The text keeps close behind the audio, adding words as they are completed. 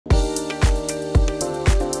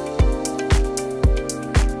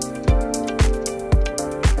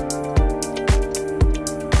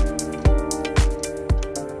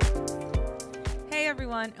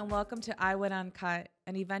and welcome to IWED Uncut,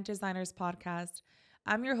 an event designers podcast.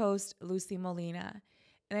 I'm your host, Lucy Molina.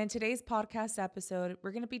 And in today's podcast episode, we're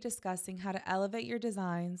going to be discussing how to elevate your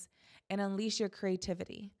designs and unleash your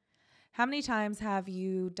creativity. How many times have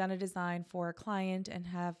you done a design for a client and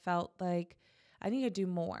have felt like, I need to do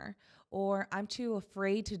more, or I'm too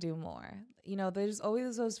afraid to do more? You know, there's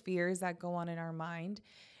always those fears that go on in our mind.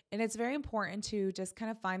 And it's very important to just kind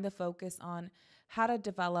of find the focus on how to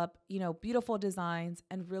develop, beautiful designs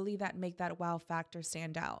and really that make that wow factor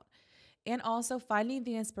stand out. And also finding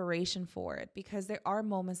the inspiration for it, because there are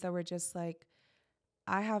moments that we're just like,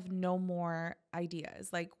 I have no more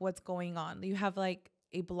ideas. Like, what's going on? You have like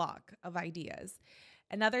a block of ideas.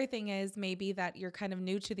 Another thing is maybe that you're kind of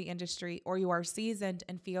new to the industry or you are seasoned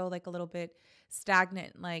and feel like a little bit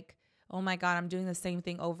stagnant, like, oh my God, I'm doing the same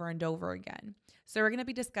thing over and over again. So we're going to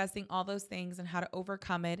be discussing all those things and how to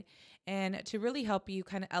overcome it and to really help you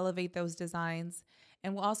kind of elevate those designs.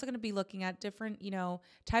 And we're also going to be looking at different,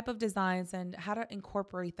 type of designs and how to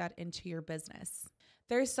incorporate that into your business.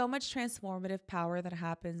 There's so much transformative power that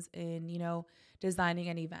happens in, designing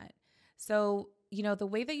an event. So, the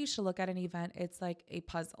way that you should look at an event, it's like a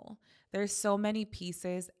puzzle. There's so many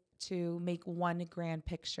pieces to make one grand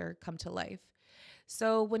picture come to life.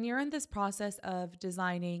 So when you're in this process of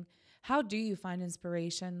designing, how do you find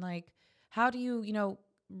inspiration? Like, how do you,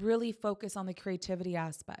 really focus on the creativity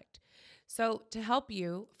aspect? So to help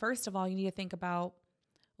you, first of all, you need to think about,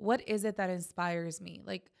 what is it that inspires me?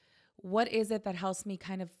 Like, what is it that helps me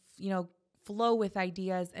kind of, flow with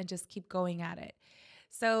ideas and just keep going at it?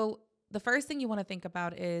 So the first thing you want to think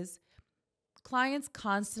about is clients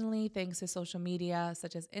constantly, thanks to social media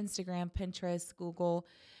such as Instagram, Pinterest, Google,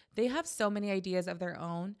 they have so many ideas of their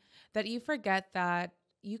own that you forget that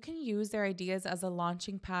you can use their ideas as a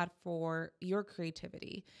launching pad for your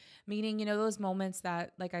creativity. Meaning, those moments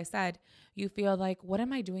that, like I said, you feel like, what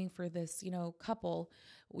am I doing for this, couple?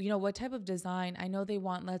 What type of design? I know they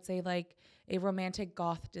want, let's say, like a romantic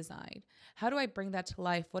goth design. How do I bring that to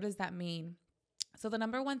life? What does that mean? So the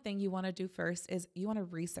number one thing you want to do first is you want to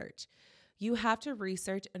research. You have to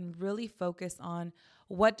research and really focus on,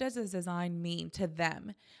 what does this design mean to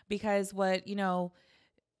them? Because what,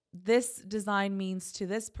 this design means to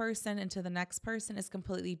this person and to the next person is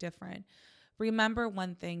completely different. Remember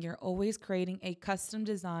one thing, you're always creating a custom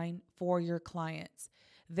design for your clients.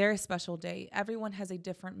 Their special day. Everyone has a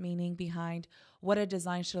different meaning behind what a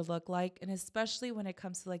design should look like, and especially when it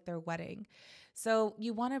comes to like their wedding. So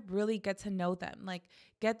you want to really get to know them, like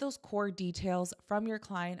get those core details from your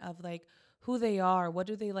client of like who they are, what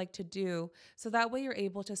do they like to do. So that way you're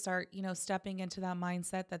able to start, stepping into that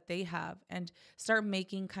mindset that they have and start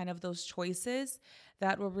making kind of those choices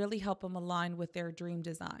that will really help them align with their dream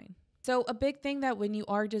design. So a big thing that when you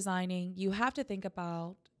are designing, you have to think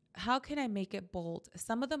about, how can I make it bold?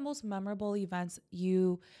 Some of the most memorable events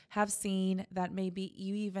you have seen that maybe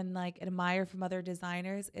you even like admire from other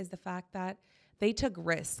designers is the fact that they took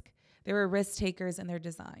risk. They were risk takers in their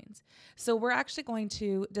designs. So we're actually going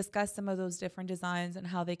to discuss some of those different designs and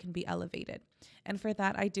how they can be elevated. And for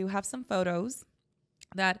that, I do have some photos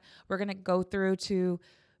that we're going to go through to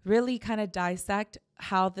really kind of dissect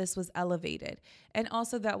how this was elevated. And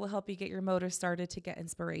also that will help you get your motor started to get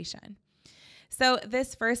inspiration. So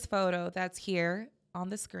this first photo that's here on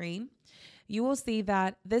the screen, you will see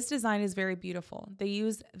that this design is very beautiful. They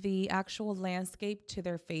used the actual landscape to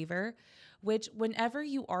their favor, which whenever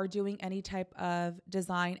you are doing any type of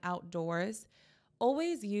design outdoors,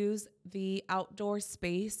 always use the outdoor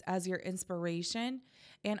space as your inspiration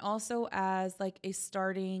and also as like a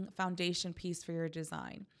starting foundation piece for your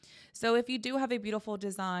design. So if you do have a beautiful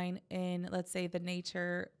design in, let's say, the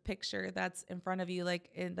nature picture that's in front of you, like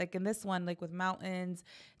in this one, like with mountains,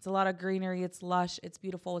 it's a lot of greenery, it's lush, it's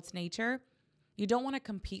beautiful, it's nature. You don't want to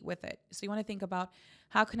compete with it. So you want to think about,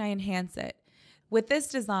 how can I enhance it? With this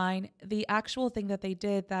design, the actual thing that they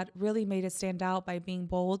did that really made it stand out by being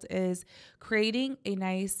bold is creating a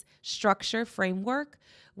nice structure framework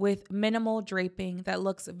with minimal draping that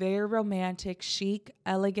looks very romantic, chic,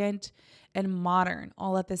 elegant, and modern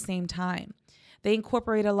all at the same time. They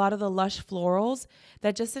incorporate a lot of the lush florals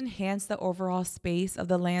that just enhance the overall space of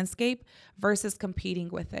the landscape versus competing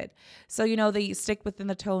with it. So, they stick within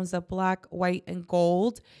the tones of black, white, and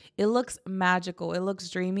gold. It looks magical. It looks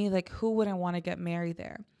dreamy. Like, who wouldn't want to get married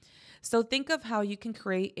there? So think of how you can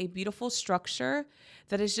create a beautiful structure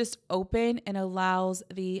that is just open and allows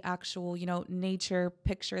the actual, nature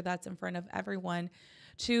picture that's in front of everyone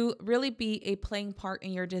to really be a playing part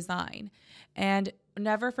in your design. And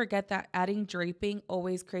never forget that adding draping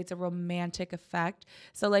always creates a romantic effect.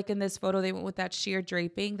 So like in this photo, they went with that sheer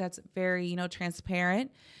draping that's very,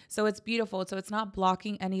 transparent. So it's beautiful. So it's not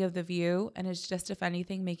blocking any of the view, and it's just, if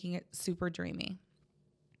anything, making it super dreamy.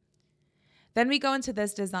 Then we go into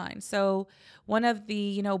this design. So one of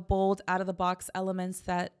the, bold out of the box elements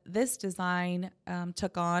that this design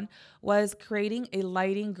took on was creating a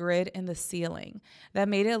lighting grid in the ceiling that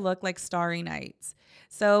made it look like starry nights.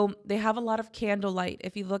 So they have a lot of candlelight.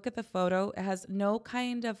 If you look at the photo, it has no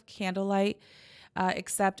kind of candlelight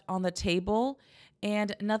except on the table,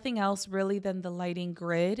 and nothing else really than the lighting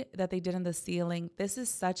grid that they did in the ceiling. This is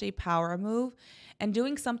such a power move, and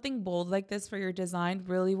doing something bold like this for your design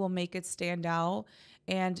really will make it stand out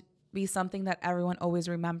and be something that everyone always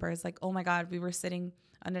remembers. Like, oh my God, we were sitting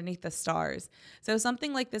underneath the stars. So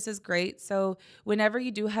something like this is great. So whenever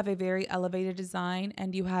you do have a very elevated design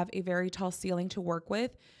and you have a very tall ceiling to work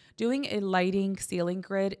with, doing a lighting ceiling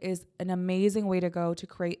grid is an amazing way to go to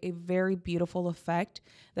create a very beautiful effect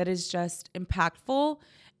that is just impactful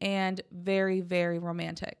and very, very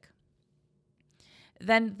romantic.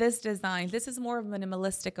 Then this design, this is more of a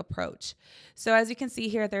minimalistic approach. So as you can see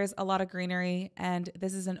here, there's a lot of greenery, and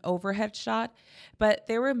this is an overhead shot, but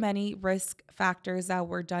there were many risk factors that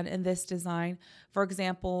were done in this design. For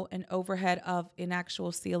example, an overhead of an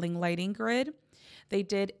actual ceiling lighting grid. They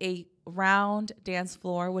did a round dance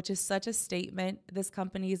floor, which is such a statement. This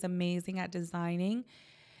company is amazing at designing.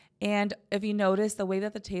 And if you notice the way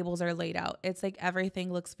that the tables are laid out, it's like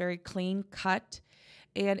everything looks very clean cut.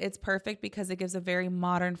 And it's perfect because it gives a very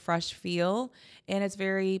modern, fresh feel, and it's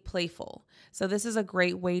very playful. So this is a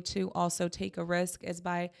great way to also take a risk, is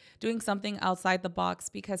by doing something outside the box,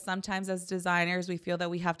 because sometimes as designers, we feel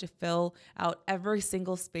that we have to fill out every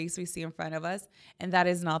single space we see in front of us, and that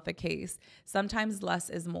is not the case. Sometimes less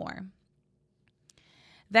is more.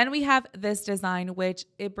 Then we have this design, which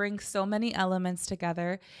it brings so many elements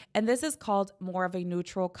together. And this is called more of a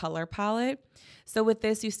neutral color palette. So with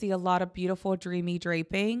this, you see a lot of beautiful, dreamy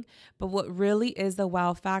draping. But what really is the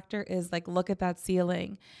wow factor is, like, look at that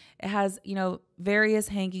ceiling. It has, various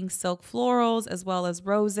hanging silk florals as well as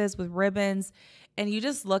roses with ribbons. And you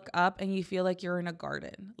just look up and you feel like you're in a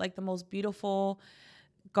garden, like the most beautiful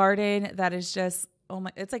garden that is just, oh my,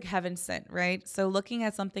 it's like heaven sent, right? So looking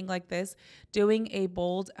at something like this, doing a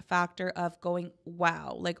bold factor of going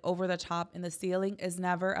wow, like over the top in the ceiling, is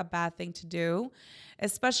never a bad thing to do,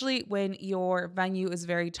 especially when your venue is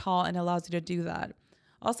very tall and allows you to do that.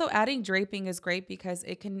 Also, adding draping is great because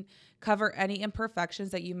it can cover any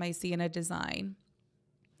imperfections that you may see in a design.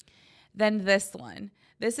 Then this one.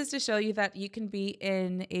 This is to show you that you can be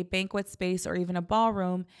in a banquet space or even a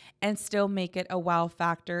ballroom and still make it a wow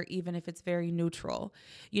factor, even if it's very neutral.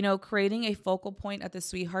 Creating a focal point at the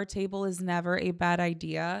sweetheart table is never a bad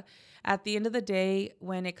idea. At the end of the day,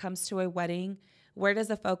 when it comes to a wedding, where does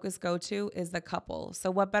the focus go to is the couple.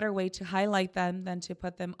 So what better way to highlight them than to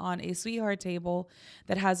put them on a sweetheart table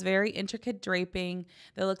that has very intricate draping,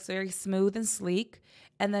 that looks very smooth and sleek,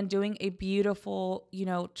 and then doing a beautiful,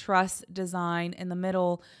 truss design in the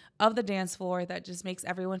middle of the dance floor that just makes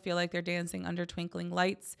everyone feel like they're dancing under twinkling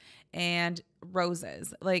lights and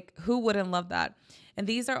roses. Like, who wouldn't love that? And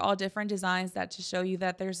these are all different designs that to show you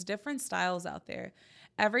that there's different styles out there.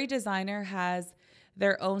 Every designer has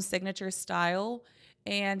their own signature style,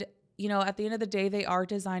 and at the end of the day, they are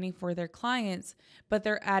designing for their clients, but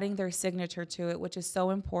they're adding their signature to it, which is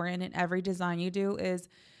so important. In every design you do, is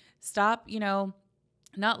stop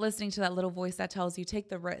not listening to that little voice that tells you take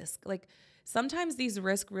the risk. Like, sometimes these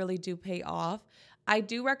risks really do pay off. I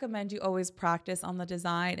do recommend you always practice on the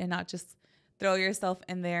design and not just throw yourself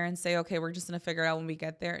in there and say, okay, we're just going to figure it out when we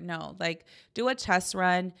get there. No, like, do a test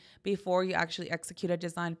run before you actually execute a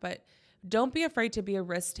design, but don't be afraid to be a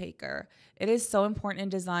risk taker. It is so important in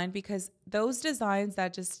design, because those designs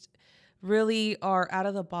that just really are out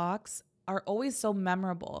of the box are always so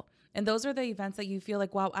memorable. And those are the events that you feel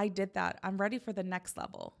like, wow, I did that. I'm ready for the next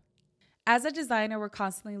level. As a designer, we're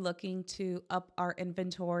constantly looking to up our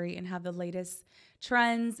inventory and have the latest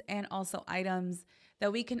trends and also items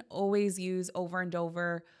that we can always use over and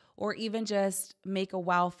over, or even just make a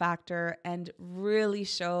wow factor and really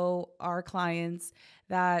show our clients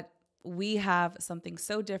that we have something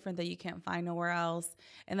so different that you can't find nowhere else,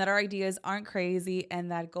 and that our ideas aren't crazy,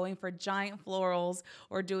 and that going for giant florals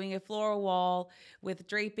or doing a floral wall with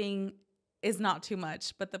draping is not too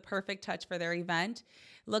much, but the perfect touch for their event.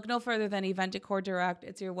 Look no further than Event Decor Direct.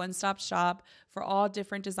 It's your one-stop shop for all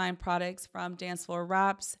different design products, from dance floor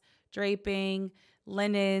wraps, draping,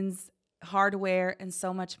 linens, hardware, and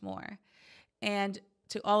so much more. And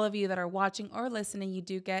To all of you that are watching or listening, you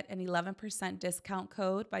do get an 11% discount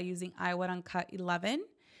code by using IWED Uncut 11.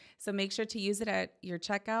 So make sure to use it at your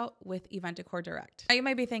checkout with Event Decor Direct. Now you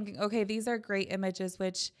might be thinking, okay, these are great images,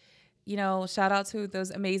 which, shout out to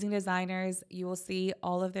those amazing designers. You will see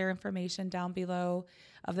all of their information down below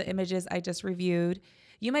of the images I just reviewed.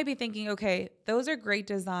 You might be thinking, okay, those are great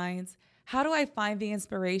designs. How do I find the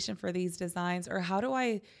inspiration for these designs? Or how do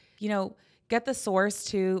I, get the source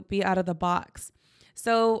to be out of the box?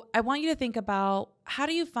 So I want you to think about, how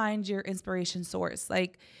do you find your inspiration source?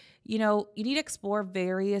 You need to explore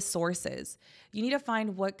various sources. You need to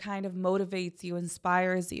find what kind of motivates you,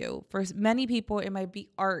 inspires you. For many people, it might be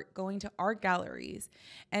art, going to art galleries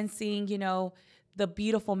and seeing, the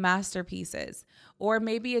beautiful masterpieces. Or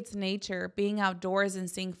maybe it's nature, being outdoors and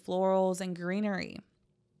seeing florals and greenery.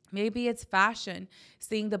 Maybe it's fashion,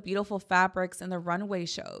 seeing the beautiful fabrics in the runway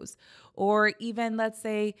shows. Or even, let's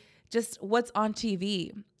say, just what's on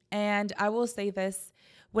TV. And I will say this,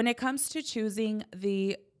 when it comes to choosing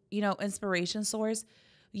the inspiration source,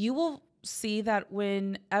 you will see that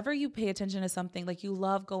whenever you pay attention to something, like you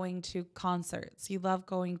love going to concerts, you love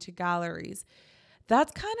going to galleries,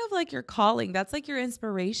 that's kind of like your calling. That's like your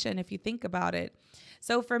inspiration if you think about it.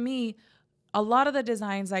 So for me, a lot of the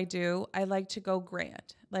designs I do, I like to go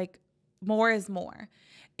grand, like more is more.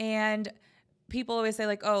 And people always say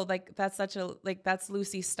that's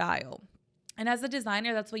Lucy's style. And as a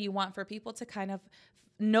designer, that's what you want, for people to kind of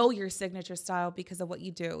know your signature style because of what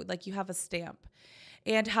you do. Like you have a stamp.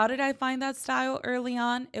 And how did I find that style early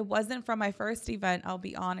on? It wasn't from my first event, I'll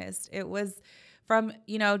be honest. It was from,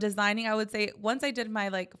 designing. I would say once I did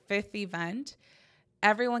my fifth event,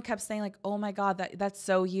 everyone kept saying oh my God, that's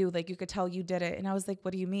so you. Like you could tell you did it. And I was like,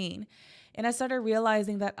 what do you mean? And I started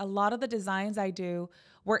realizing that a lot of the designs I do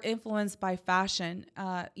were influenced by fashion.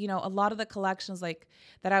 A lot of the collections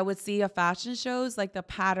that I would see at fashion shows, like the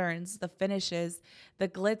patterns, the finishes, the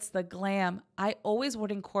glitz, the glam, I always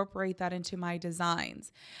would incorporate that into my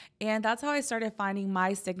designs. And that's how I started finding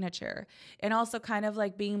my signature, and also kind of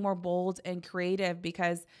being more bold and creative,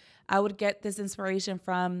 because I would get this inspiration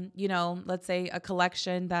from, let's say a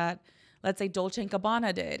collection that, let's say Dolce &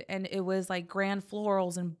 Gabbana did. And it was grand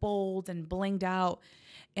florals and bold and blinged out.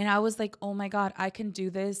 And I was like, oh my God, I can do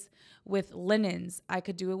this with linens. I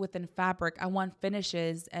could do it within fabric. I want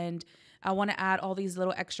finishes, and I want to add all these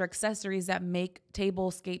little extra accessories that make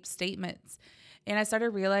tablescape statements. And I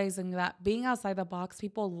started realizing that being outside the box,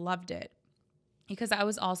 people loved it, because I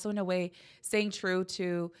was also in a way staying true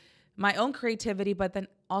to my own creativity, but then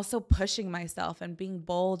also pushing myself and being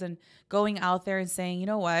bold and going out there and saying, you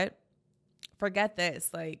know what, forget this.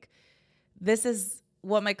 This is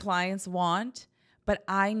what my clients want, but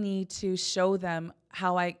I need to show them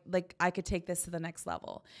how I could take this to the next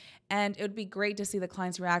level. And it would be great to see the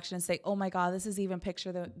client's reaction and say, oh my God, this is even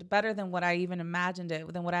better than what I even imagined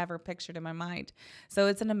it, than what I ever pictured in my mind. So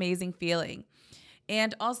it's an amazing feeling.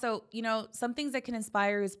 And also, some things that can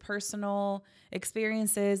inspire is personal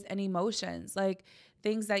experiences and emotions,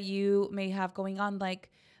 things that you may have going on.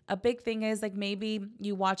 A big thing is maybe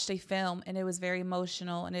you watched a film and it was very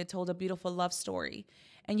emotional and it told a beautiful love story,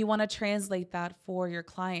 and you want to translate that for your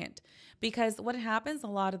client. Because what happens a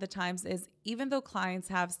lot of the times is, even though clients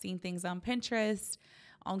have seen things on Pinterest,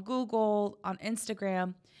 on Google, on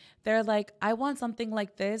Instagram, they're like, I want something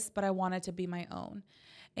like this, but I want it to be my own.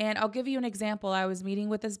 And I'll give you an example. I was meeting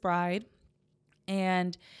with this bride,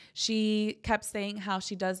 and she kept saying how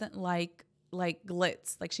she doesn't like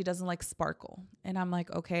glitz, she doesn't like sparkle. And I'm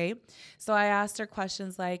like, okay. So I asked her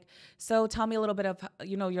questions so tell me a little bit of,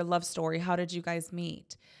 your love story. How did you guys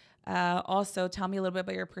meet? Also, tell me a little bit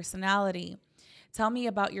about your personality. Tell me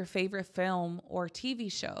about your favorite film or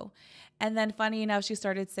TV show. And then funny enough, she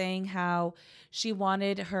started saying how she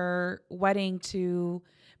wanted her wedding to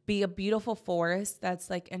be a beautiful forest that's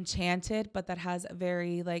enchanted, but that has a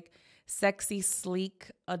very sexy,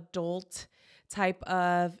 sleek, adult type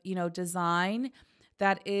of, design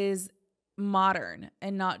that is modern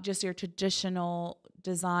and not just your traditional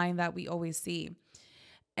design that we always see.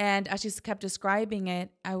 And as she kept describing it,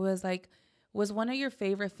 I was like, was one of your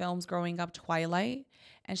favorite films growing up Twilight?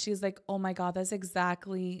 And she's like, oh my God, that's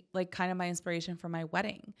exactly kind of my inspiration for my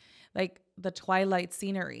wedding. The Twilight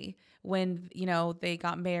scenery when, they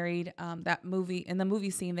got married, that movie, in the movie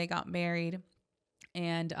scene, they got married.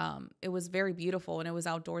 And it was very beautiful, and it was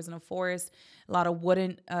outdoors in a forest, a lot of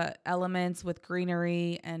wooden elements with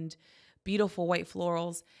greenery and beautiful white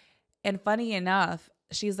florals. And funny enough,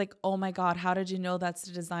 she's like, oh my God, how did you know that's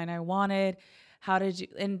the design I wanted? How did you?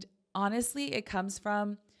 And honestly, it comes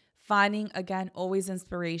from finding, again, always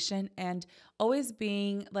inspiration and always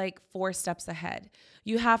being like 4 steps ahead.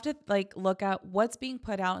 You have to like look at what's being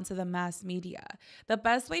put out into the mass media. The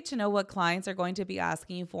best way to know what clients are going to be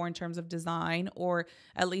asking you for in terms of design, or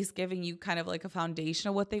at least giving you kind of like a foundation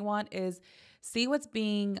of what they want, is see what's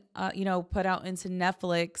being, put out into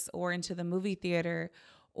Netflix or into the movie theater,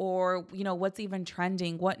 or, what's even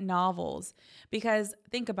trending, what novels. Because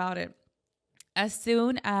think about it. As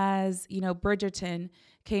soon as, Bridgerton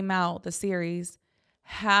came out, the series,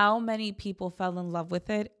 how many people fell in love with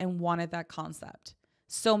it and wanted that concept?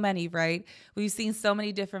 So many, right? We've seen so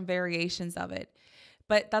many different variations of it.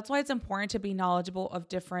 But that's why it's important to be knowledgeable of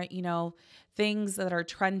different, things that are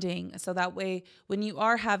trending. So that way, when you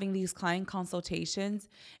are having these client consultations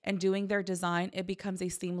and doing their design, it becomes a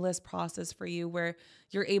seamless process for you where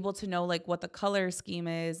you're able to know like what the color scheme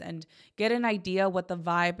is and get an idea what the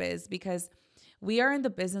vibe is, because we are in the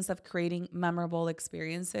business of creating memorable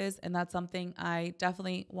experiences. And that's something I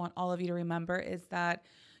definitely want all of you to remember, is that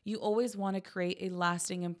you always want to create a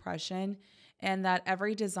lasting impression, and that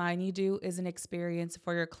every design you do is an experience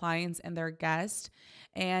for your clients and their guests.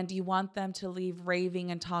 And you want them to leave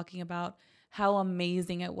raving and talking about how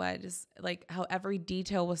amazing it was, like how every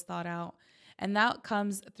detail was thought out. And that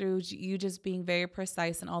comes through you just being very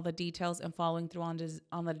precise in all the details and following through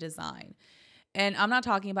on the design. And I'm not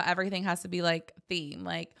talking about everything has to be like theme.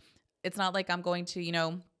 Like, it's not like I'm going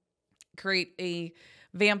to, create a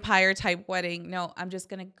vampire type wedding. No, I'm just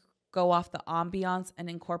going to go off the ambiance and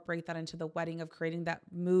incorporate that into the wedding, of creating that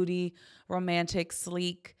moody, romantic,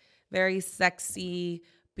 sleek, very sexy,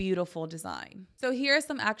 beautiful design. So here are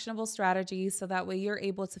some actionable strategies so that way you're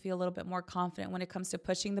able to feel a little bit more confident when it comes to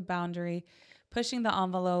pushing the boundary, pushing the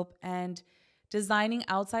envelope, and designing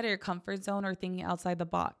outside of your comfort zone or thinking outside the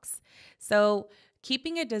box. So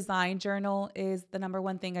keeping a design journal is the number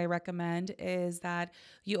one thing I recommend, is that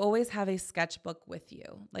you always have a sketchbook with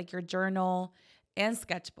you, like your journal and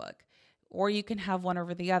sketchbook, or you can have one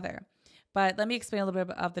over the other. But let me explain a little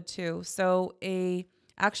bit of the two. So a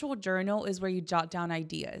actual journal is where you jot down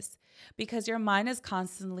ideas, because your mind is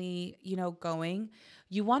constantly, going.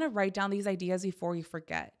 You want to write down these ideas before you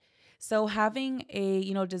forget. So having a,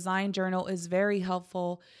 design journal is very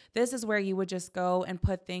helpful. This is where you would just go and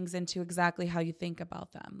put things into exactly how you think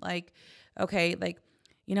about them. Like, okay, like,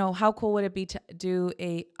 how cool would it be to do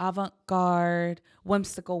a avant-garde,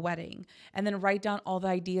 whimsical wedding? And then write down all the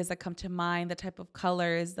ideas that come to mind, the type of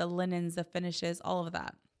colors, the linens, the finishes, all of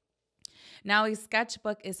that. Now, a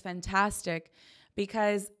sketchbook is fantastic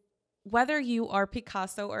because whether you are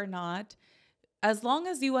Picasso or not, as long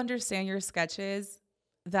as you understand your sketches,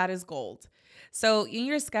 that is gold. So in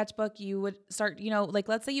your sketchbook, you would start, like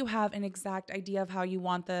let's say you have an exact idea of how you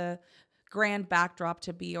want the grand backdrop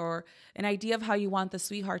to be, or an idea of how you want the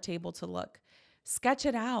sweetheart table to look. Sketch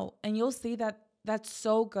it out, and you'll see that that's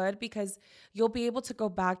so good, because you'll be able to go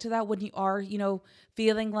back to that when you are,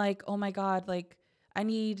 feeling like, oh my God, like I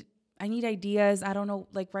need ideas. I don't know,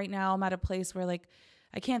 like right now I'm at a place where like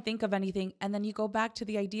I can't think of anything. And then you go back to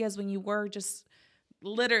the ideas when you were just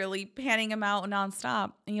literally panning them out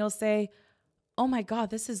nonstop, and you'll say, oh my God,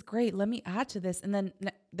 this is great. Let me add to this. And then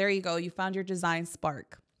there you go. You found your design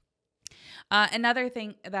spark. Another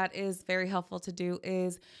thing that is very helpful to do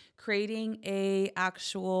is creating a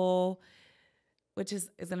actual, which is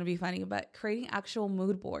going to be funny, but creating actual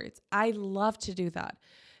mood boards. I love to do that.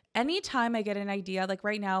 Anytime I get an idea, like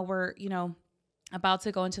right now we're, about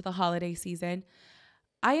to go into the holiday season,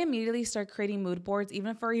 I immediately start creating mood boards,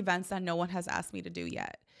 even for events that no one has asked me to do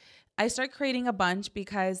yet. I start creating a bunch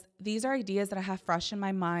because these are ideas that I have fresh in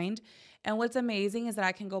my mind. And what's amazing is that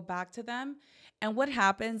I can go back to them. And what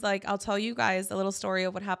happens, like I'll tell you guys a little story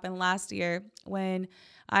of what happened last year when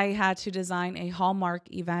I had to design a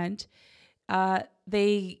Hallmark event.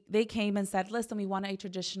 They came and said, listen, we want a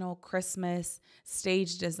traditional Christmas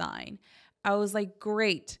stage design. I was like,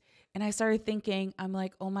 great. And I started thinking, I'm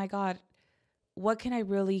like, oh my God, what can I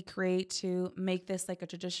really create to make this like a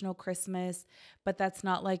traditional Christmas, but that's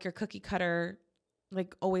not like your cookie cutter,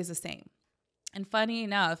 like always the same. And funny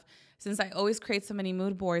enough, since I always create so many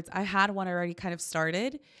mood boards, I had one already kind of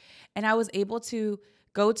started, and I was able to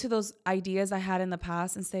go to those ideas I had in the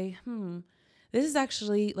past and say, this is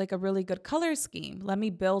actually like a really good color scheme. Let me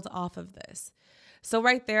build off of this. So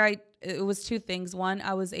right there, it was two things. One,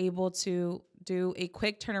 I was able to do a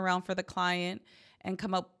quick turnaround for the client and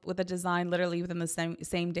come up with a design literally within the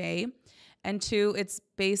same day. And two, it's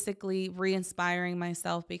basically re-inspiring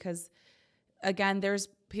myself, because again, there's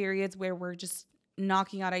periods where we're just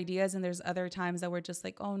knocking out ideas, and there's other times that we're just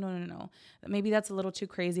like, oh, no. Maybe that's a little too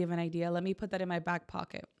crazy of an idea. Let me put that in my back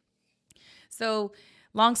pocket. So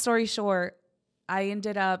long story short, I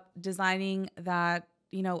ended up designing that,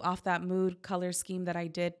 off that mood color scheme that I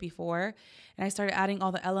did before. And I started adding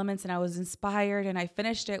all the elements and I was inspired and I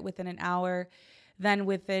finished it within an hour. Then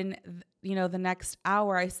within, the next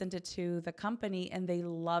hour, I sent it to the company and they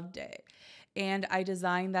loved it. And I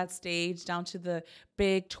designed that stage down to the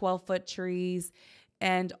big 12-foot trees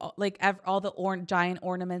and like all the giant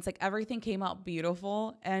ornaments, like everything came out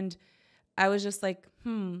beautiful. And I was just like,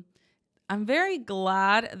 I'm very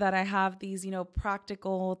glad that I have these,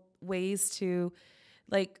 practical ways to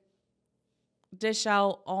like dish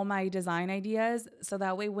out all my design ideas. So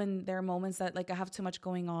that way, when there are moments that like I have too much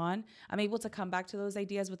going on, I'm able to come back to those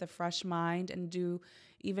ideas with a fresh mind and do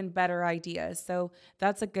even better ideas. So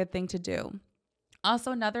that's a good thing to do.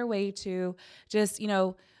 Also, another way to just,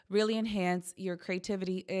 really enhance your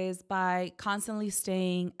creativity is by constantly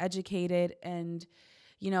staying educated and,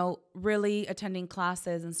 really attending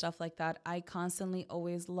classes and stuff like that. I constantly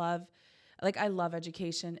always I love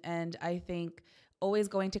education, and I think always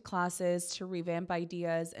going to classes to revamp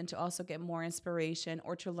ideas and to also get more inspiration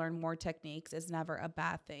or to learn more techniques is never a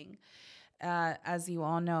bad thing. As you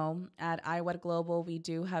all know, at IWED Global, we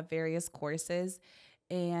do have various courses.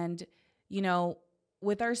 And,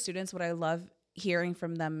 with our students, what I love hearing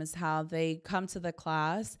from them is how they come to the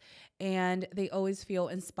class and they always feel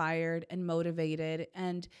inspired and motivated,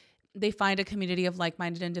 and they find a community of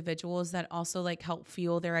like-minded individuals that also like help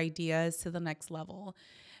fuel their ideas to the next level.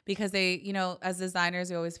 Because they, as designers,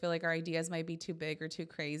 we always feel like our ideas might be too big or too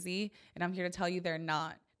crazy. And I'm here to tell you they're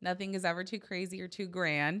not. Nothing is ever too crazy or too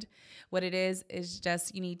grand. What it is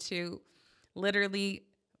just you need to literally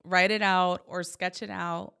write it out or sketch it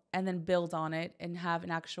out and then build on it and have an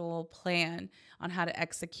actual plan on how to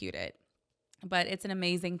execute it. But it's an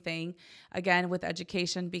amazing thing, again, with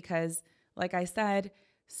education, because like I said,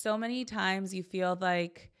 so many times you feel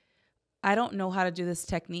like, I don't know how to do this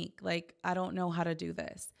technique. Like, I don't know how to do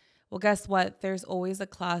this. Well, guess what? There's always a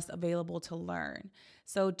class available to learn.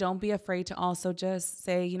 So don't be afraid to also just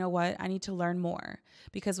say, you know what? I need to learn more,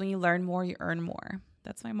 because when you learn more, you earn more.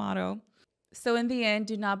 That's my motto. So in the end,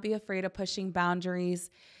 do not be afraid of pushing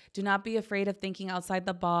boundaries. Do not be afraid of thinking outside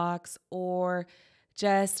the box or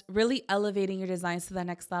just really elevating your designs to the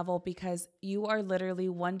next level, because you are literally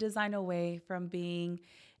one design away from being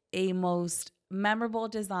a most memorable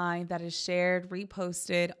design that is shared,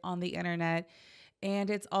 reposted on the internet. And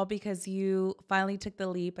it's all because you finally took the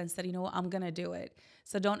leap and said, you know what, I'm going to do it.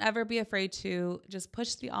 So don't ever be afraid to just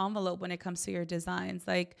push the envelope when it comes to your designs.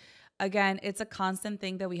 Like, again, it's a constant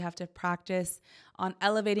thing that we have to practice on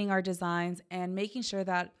elevating our designs and making sure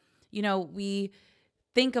that, we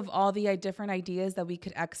think of all the different ideas that we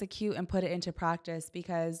could execute and put it into practice.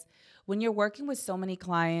 Because when you're working with so many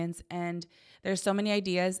clients and there's so many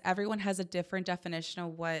ideas, everyone has a different definition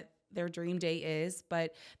of what their dream day is,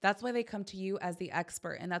 but that's why they come to you as the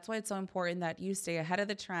expert. And that's why it's so important that you stay ahead of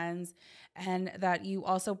the trends and that you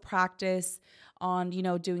also practice on,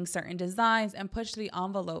 doing certain designs and push the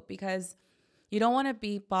envelope, because you don't want to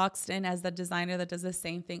be boxed in as the designer that does the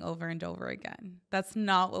same thing over and over again. That's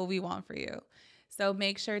not what we want for you. So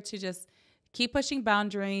make sure to just keep pushing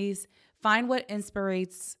boundaries, find what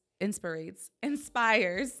inspires.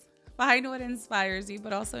 Find what inspires you,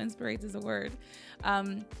 but also inspirates is a word.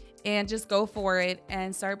 And just go for it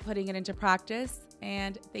and start putting it into practice.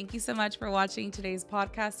 And thank you so much for watching today's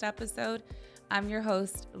podcast episode. I'm your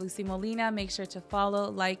host, Lucy Molina. Make sure to follow,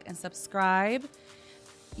 like, and subscribe,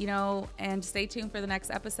 and stay tuned for the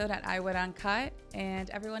next episode at IWED Uncut. And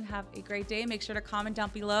everyone have a great day. Make sure to comment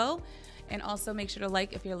down below, and also make sure to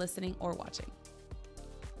like if you're listening or watching.